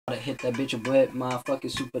Hit that bitch with my fucking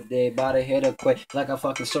super day. About to hit her quick like I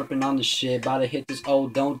fucking surfing on the shit. About to hit this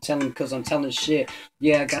old, don't tell him cause I'm telling shit.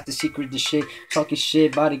 Yeah, I got the secret to shit. Talking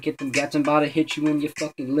shit, about to get them gats. I'm about to hit you in your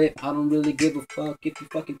fucking lip. I don't really give a fuck if you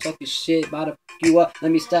fucking talking shit. About to fuck you up.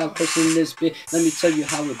 Let me stop pushing this bit. Let me tell you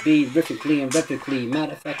how it be. Rhythmically and replically.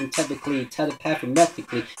 Matter of fact and technically.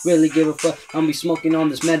 Telepathically. Really give a fuck. I'll be smoking on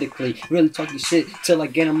this medically. Really talking shit till I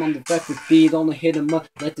get him on the record feed. Only hit him up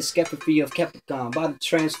like the Skeptophy of Capricorn. About to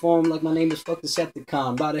transform like my name is fucking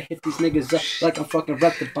Decepticon. About to hit these niggas up like I'm fucking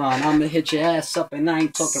Reptibon. I'ma hit your ass up and I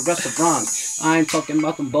ain't talking restaurants. I ain't talking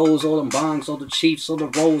about them bowls or them bongs or the chiefs or the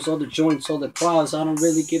rolls or the joints or the claws. I don't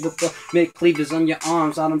really give a fuck. Make cleavers on your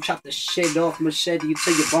arms. I don't chop the shit off machete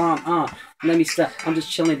till you bomb. Let me stop. I'm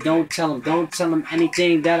just chilling. Don't tell him. Don't tell him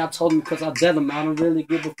anything that I told him cause I dead him. I don't really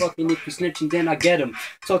give a fuck. And if you snitching, then I get him.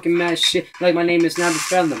 Talking mad shit like my name is Navi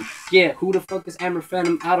Phenom. Yeah, who the fuck is Amber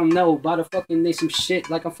Phenom? I don't know. About to fucking name some shit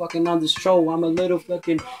like I'm fucking on this troll. I'm a little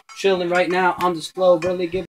fucking chilling right now on this flow. Really give